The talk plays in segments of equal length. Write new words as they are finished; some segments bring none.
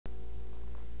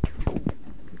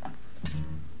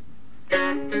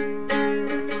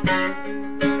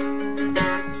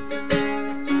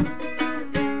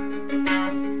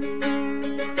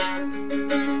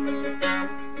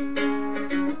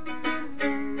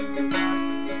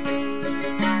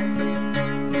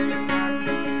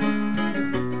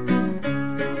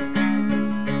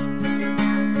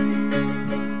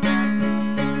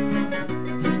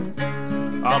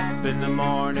Up in the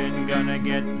morning, gonna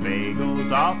get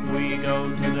bagels. Off we go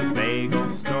to the bagel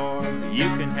store. You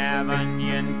can have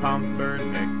onion,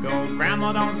 pumpernickel.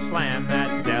 Grandma, don't slam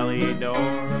that deli door.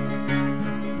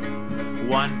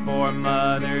 1 for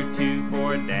mother, 2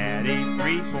 for daddy,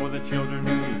 3 for the children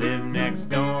who live next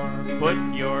door. Put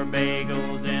your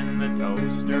bagels in the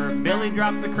toaster. Billy,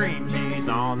 drop the cream cheese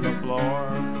on the floor.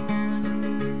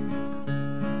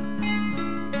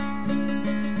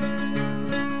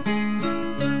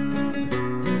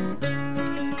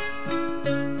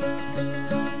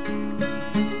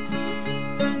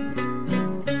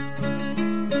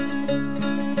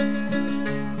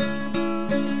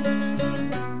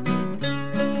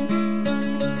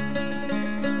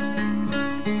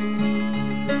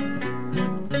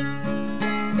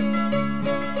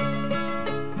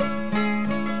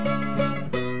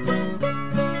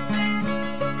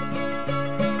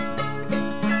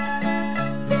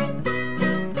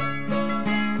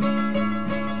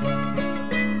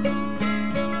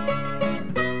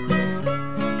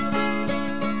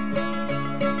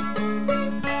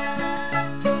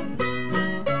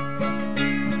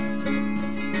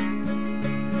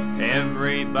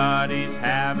 Everybody's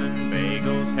having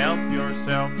bagels. Help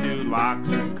yourself to lox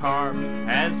and carbs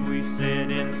as we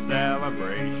sit in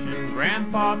celebration.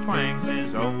 Grandpa twangs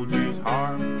his old juice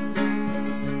harp.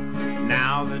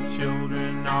 Now the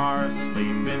children are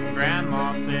sleeping.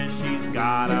 Grandma says she's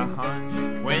got a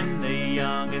hunch when the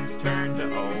youngins turn to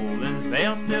oldins,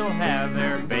 they'll still have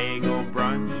their bagel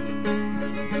brunch.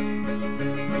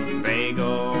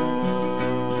 Bagel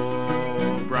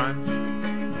brunch.